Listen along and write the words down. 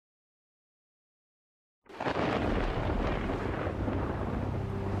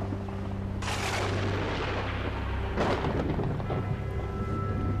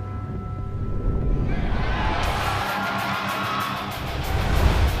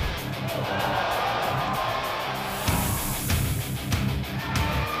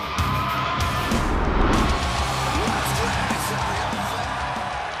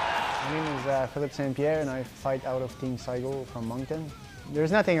Philippe St-Pierre, and I fight out of Team Saigo from Moncton.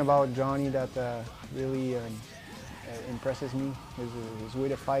 There's nothing about Johnny that really impresses me. His way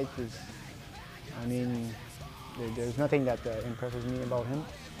to fight is, I mean, there's nothing that impresses me about him.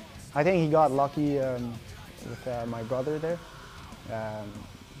 I think he got lucky with my brother there.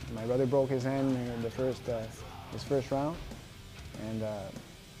 My brother broke his hand in his first round, and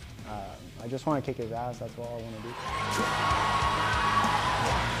I just want to kick his ass. That's all I want to do.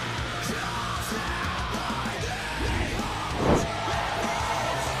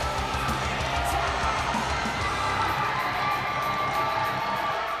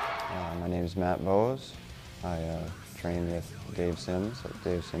 My name is Matt Bowes. I train with Dave Sims at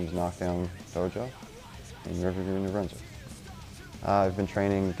Dave Sims Knockdown Dojo in Riverview, New Brunswick. I've been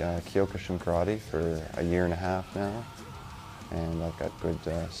training Kyokushin karate for a year and a half now, and I've got good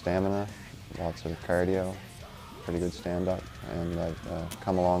stamina, lots of cardio, pretty good stand-up, and I've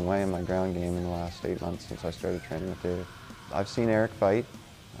come a long way in my ground game in the last 8 months since I started training with Dave. I've seen Eric fight.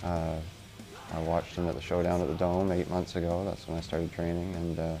 I watched him at the Showdown at the Dome 8 months ago. That's when I started training,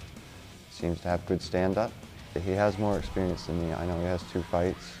 and seems to have good stand-up. He has more experience than me. I know he has 2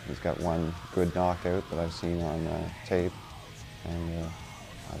 fights. He's got 1 good knockout that I've seen on tape, and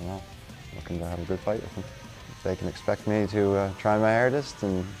I don't know, looking to have a good fight with him. They can expect me to try my hardest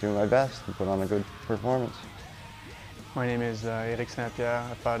and do my best and put on a good performance. My name is st-pierre.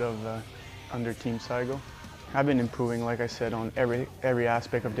 I'm part of under Team Saigo. I've been improving, like I said, on every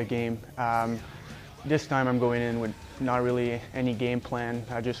aspect of the game. This time I'm going in with not really any game plan.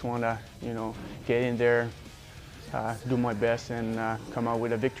 I just want to, get in there, do my best, and come out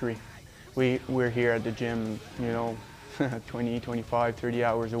with a victory. We're here at the gym, 20, 25, 30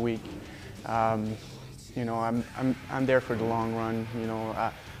 hours a week. I'm there for the long run.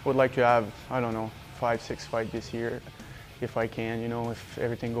 I would like to have, 5, 6 fights this year, if I can, if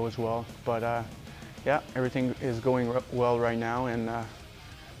everything goes well. But yeah, everything is going well right now, and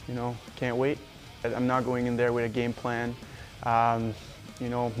can't wait. I'm not going in there with a game plan. Matt's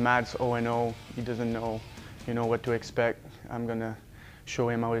 0-0. He doesn't know, what to expect. I'm gonna show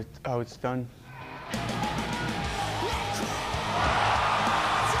him how it's done.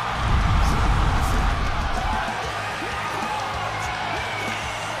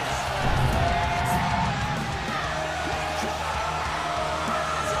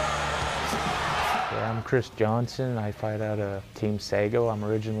 I'm Chris Johnson. I fight out of Team Saigo. I'm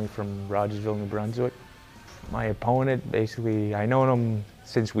originally from Rogersville, New Brunswick. My opponent, basically, I known him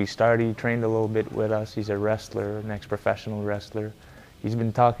since we started. He trained a little bit with us. He's a wrestler, an ex-professional wrestler. He's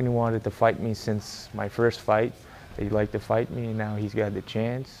been talking, he wanted to fight me since my first fight. He'd like to fight me, and now he's got the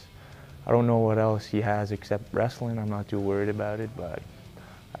chance. I don't know what else he has except wrestling. I'm not too worried about it, but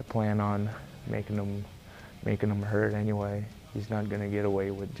I plan on making him hurt anyway. He's not gonna get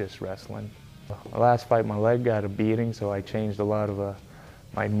away with just wrestling. The last fight, my leg got a beating, so I changed a lot of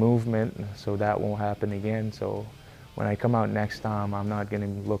my movement, so that won't happen again. So when I come out next time, I'm not going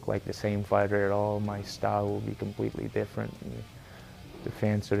to look like the same fighter at all. My style will be completely different. And the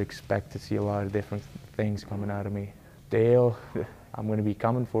fans should expect to see a lot of different things coming out of me. Dale, I'm going to be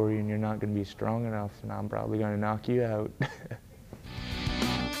coming for you, and you're not going to be strong enough, and I'm probably going to knock you out.